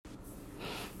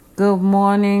Good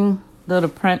morning, little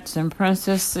prince and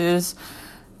princesses.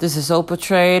 This is Oprah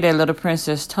Trade and Little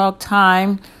Princess Talk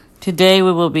Time. Today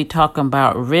we will be talking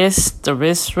about risk, the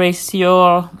risk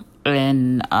ratio,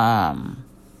 and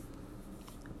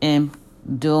in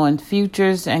doing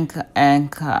futures and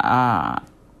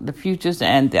the futures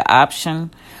and the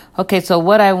option. Okay, so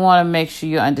what I want to make sure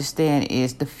you understand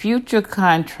is the future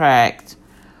contracts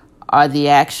are the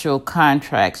actual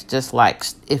contracts, just like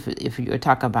if you're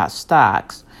talking about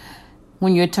stocks.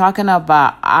 When you're talking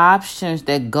about options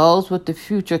that goes with the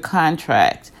future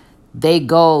contract, they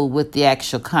go with the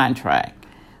actual contract.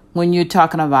 When you're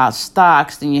talking about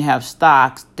stocks, then you have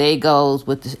stocks, they goes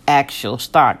with the actual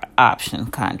stock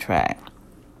option contract.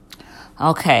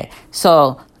 Okay,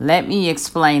 so let me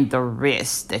explain the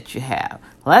risk that you have.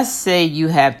 Let's say you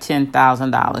have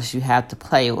 $10,000 you have to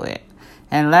play with.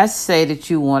 And let's say that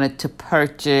you wanted to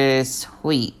purchase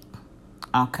wheat.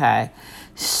 Okay,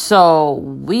 so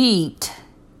wheat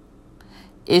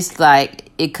is like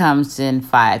it comes in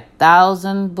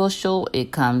 5,000 bushel,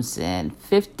 it comes in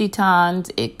 50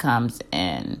 tons, it comes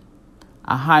in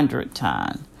 100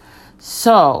 tons.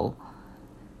 So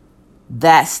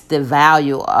that's the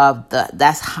value of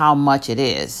that's how much it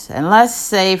is. And let's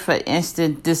say, for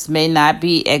instance, this may not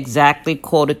be exactly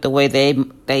quoted the way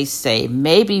they say.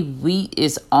 Maybe wheat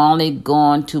is only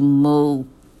going to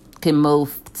can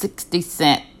move 60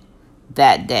 cents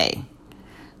that day.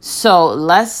 So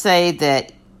let's say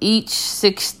that each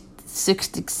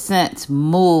 60 cents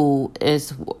move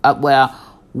is,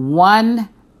 one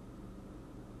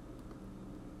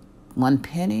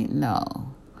penny?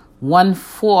 No.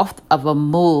 1/4 of a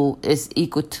move is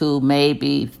equal to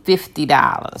maybe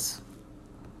 $50.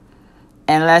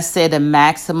 And let's say the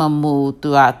maximum move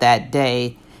throughout that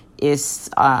day is,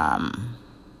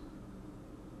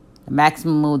 the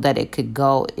maximum move that it could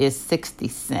go is 60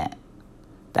 cents.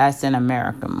 That's in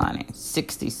American money,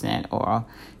 60 cents or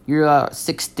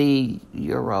 60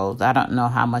 euros. I don't know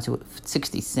how much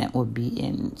 60 cents would be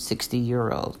in 60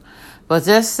 euros. But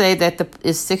just say that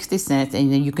it's 60 cents,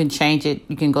 and then you can change it.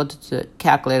 You can go to the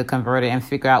calculator converter and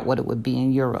figure out what it would be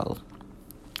in euros.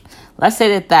 Let's say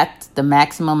that that's the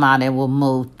maximum amount it will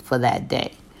move for that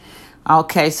day.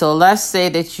 Okay, so let's say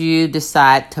that you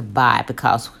decide to buy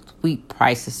because wheat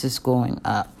prices is going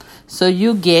up. So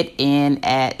you get in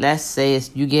at, let's say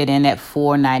you get in at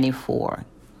 $4.94.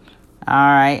 All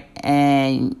right,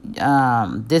 and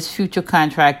this future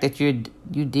contract that you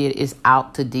did is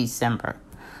out to December.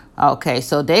 Okay,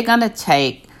 so they're gonna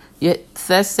take.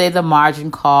 Let's say the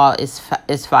margin call is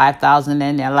 5,000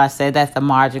 in there. Let's say that the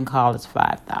margin call is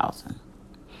 5,000.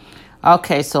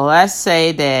 Okay, so let's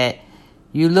say that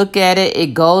you look at it,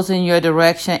 it goes in your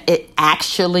direction. It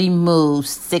actually moves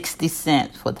 60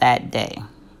 cents for that day.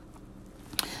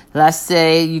 Let's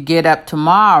say you get up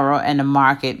tomorrow and the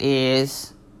market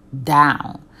is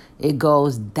down. It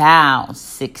goes down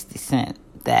 60 cents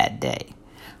that day.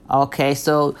 Okay,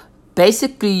 so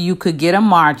basically you could get a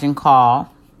margin call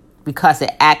because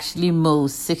it actually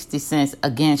moves 60 cents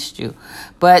against you.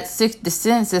 But 60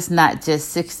 cents is not just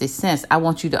 60 cents. I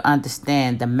want you to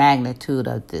understand the magnitude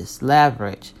of this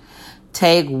leverage.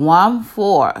 Take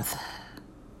 1/4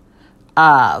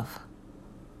 of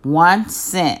 1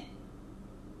 cent.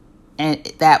 And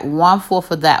that 1/4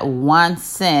 of that 1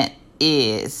 cent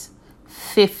is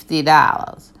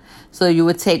 $50. So you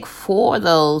would take 4 of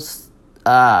those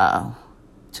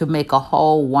to make a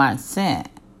whole 1 cent.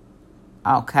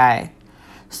 Okay.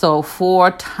 So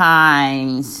 4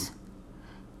 times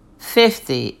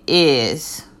 50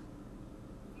 is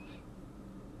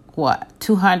what?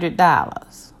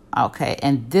 $200. Okay.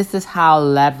 And this is how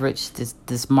leveraged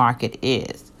this market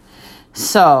is.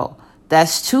 So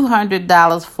that's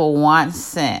 $200 for 1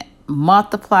 cent.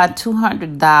 Multiply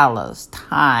 $200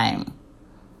 times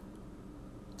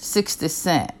 60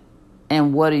 cents.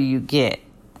 And what do you get?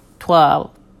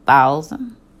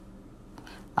 12,000.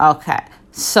 Okay.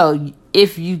 So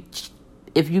if you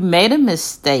made a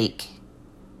mistake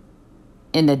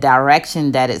in the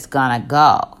direction that it's gonna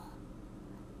go,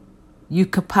 you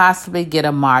could possibly get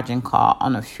a margin call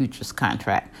on a futures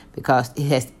contract because it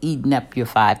has eaten up your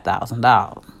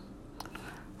 $5,000.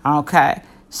 Okay,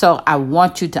 so I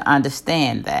want you to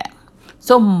understand that.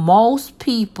 So most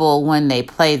people, when they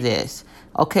play this,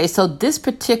 okay, so this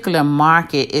particular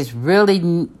market is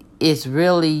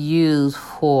really used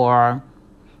for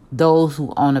those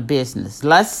who own a business.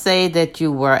 Let's say that you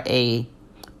were a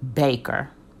baker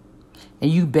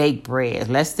and you bake bread.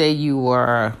 Let's say you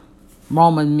were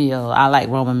Roman Mill. I like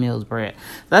Roman Mill's bread.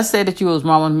 Let's say that you was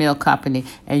Roman Mill Company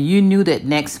and you knew that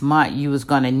next month you was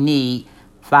going to need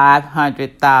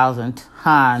 500,000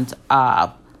 tons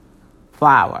of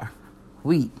flour.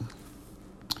 wheat.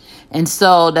 And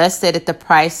so let's say that the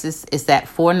price is at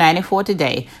 $4.94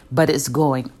 today, but it's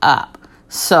going up.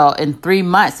 So in 3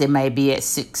 months, it may be at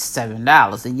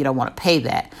 $6-7, and you don't want to pay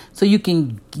that. So you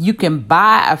can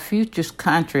buy a futures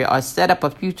contract or set up a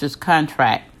futures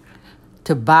contract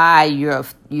to buy your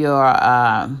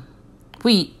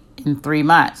wheat in 3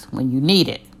 months when you need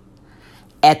it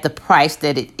at the price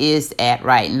that it is at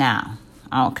right now.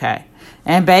 Okay.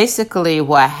 And basically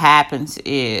what happens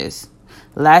is,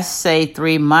 let's say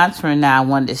 3 months from now,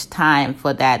 when it's time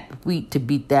for that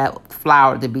that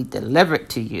flour to be delivered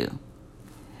to you,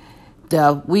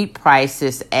 the wheat price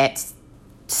is at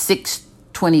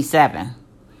 $6.27.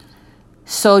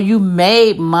 So you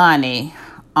made money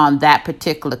on that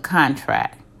particular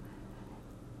contract,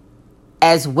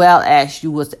 as well as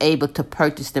you was able to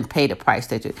purchase and pay the price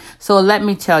that you. So let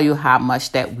me tell you how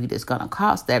much that wheat is going to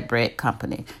cost that bread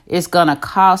company. It's going to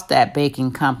cost that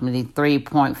baking company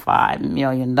 $3.5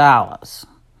 million.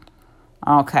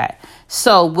 Okay,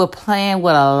 so we're playing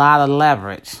with a lot of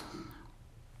leverage.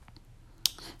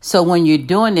 So when you're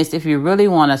doing this, if you really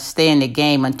want to stay in the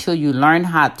game until you learn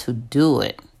how to do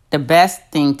it, the best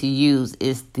thing to use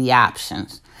is the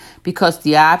options. Because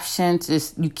the options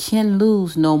is, you can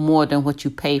lose no more than what you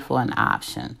pay for an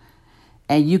option.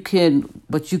 And you can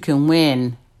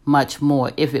win much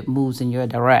more if it moves in your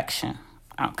direction.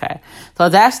 Okay. So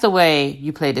that's the way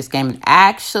you play this game.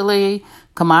 Actually,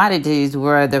 commodities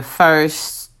were the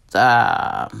first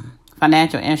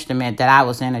financial instrument that I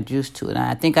was introduced to. And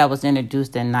I think I was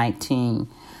introduced in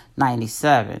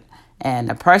 1997. And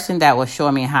the person that was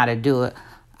showing me how to do it,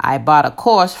 I bought a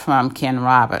course from Ken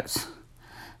Roberts.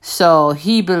 So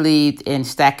he believed in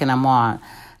stacking them on.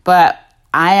 But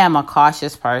I am a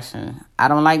cautious person. I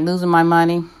don't like losing my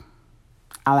money.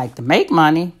 I like to make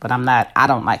money, but I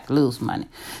don't like to lose money.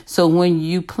 So when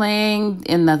you playing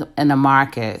in the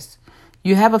markets,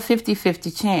 you have a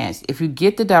 50-50 chance. If you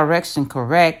get the direction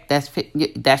correct, that's your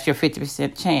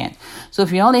 50% chance. So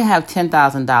if you only have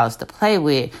 $10,000 to play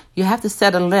with, you have to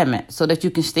set a limit so that you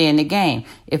can stay in the game.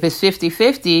 If it's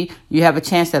 50-50, you have a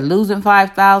chance of losing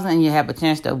 $5,000 and you have a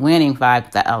chance of winning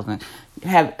 $5,000. You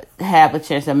have a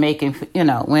chance of making,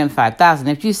 win $5,000.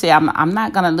 If you say, I'm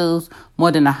not going to lose more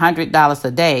than $100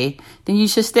 a day, then you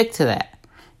should stick to that.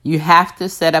 You have to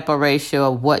set up a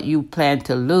ratio of what you plan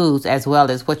to lose as well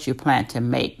as what you plan to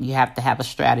make. You have to have a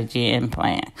strategy in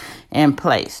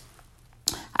place.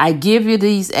 I give you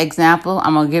these examples.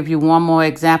 I'm going to give you one more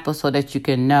example so that you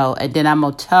can know. And then I'm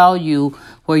going to tell you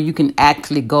where you can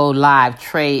actually go live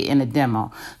trade in a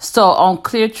demo. So on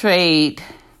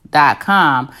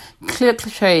cleartrade.com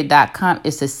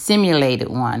is a simulated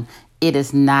one. It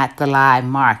is not the live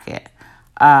market.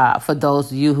 For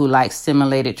those of you who like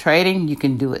simulated trading, you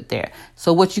can do it there.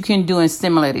 So what you can do in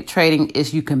simulated trading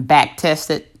is you can back test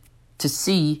it to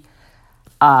see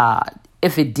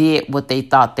if it did what they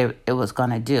thought it was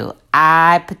going to do.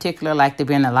 I particularly like to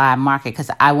be in the live market because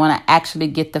I want to actually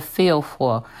get the feel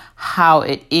for how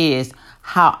it is,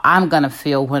 how I'm going to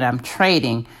feel when I'm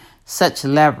trading such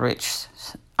leverage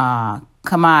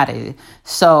commodity.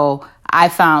 So I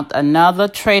found another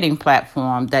trading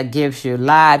platform that gives you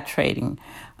live trading.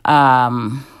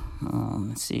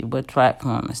 Let's see, what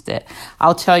platform is that?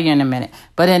 I'll tell you in a minute.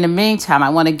 But in the meantime, I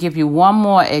want to give you one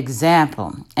more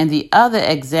example. And the other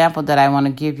example that I want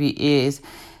to give you is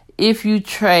if you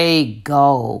trade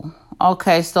gold.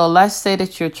 Okay, so let's say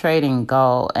that you're trading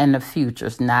gold in the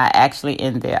futures, not actually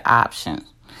in their options.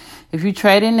 If you're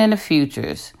trading in the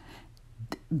futures,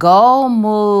 gold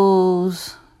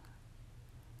moves.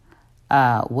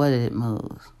 What did it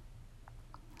move?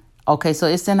 Okay, so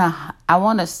it's I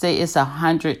want to say it's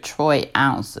 100 troy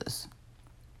ounces.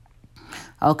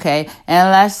 Okay, and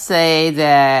let's say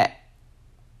that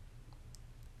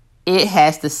it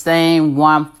has the same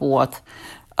 1/4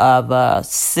 of a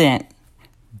cent,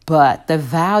 but the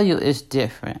value is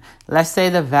different. Let's say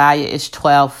the value is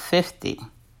 $12.50.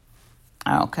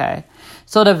 Okay,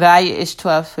 so the value is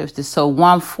 $12.50. So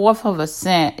 1/4 of a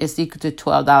cent is equal to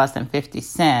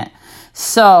 $12.50.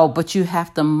 So, but you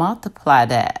have to multiply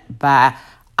that by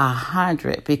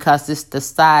 100 because the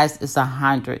size is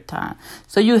 100 times.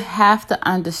 So you have to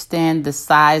understand the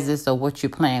sizes of what you're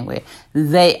playing with.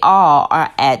 They all are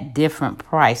at different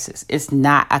prices. It's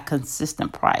not a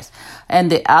consistent price. And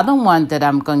the other one that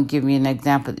I'm going to give you an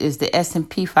example is the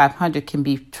S&P 500 can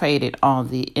be traded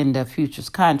in the futures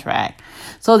contract.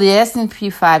 So the S&P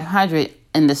 500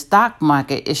 in the stock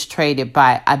market is traded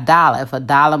by $1. If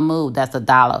 $1 moves, that's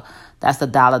 $1. That's the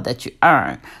dollar that you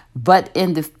earn. But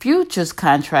in the futures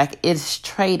contract, it's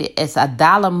traded as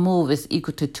 $1 move is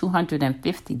equal to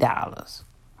 $250.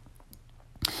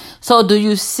 So do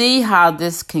you see how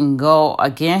this can go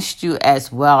against you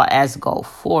as well as go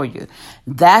for you?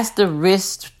 That's the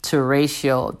risk to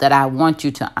ratio that I want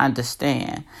you to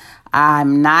understand.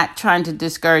 I'm not trying to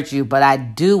discourage you, but I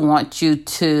do want you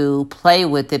to play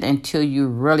with it until you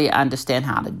really understand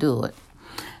how to do it.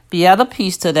 The other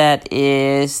piece to that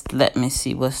is, let me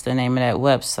see, what's the name of that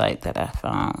website that I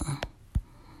found?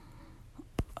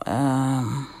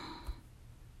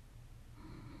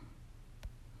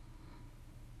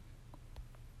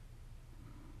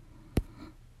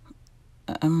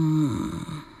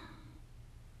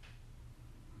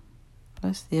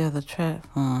 What's the other track?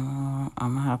 I'm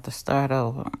gonna have to start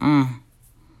over.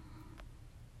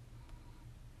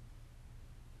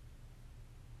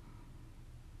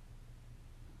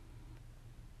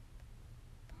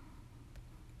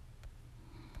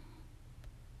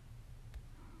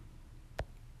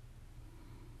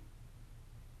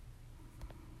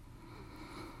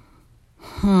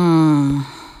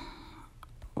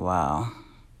 Wow.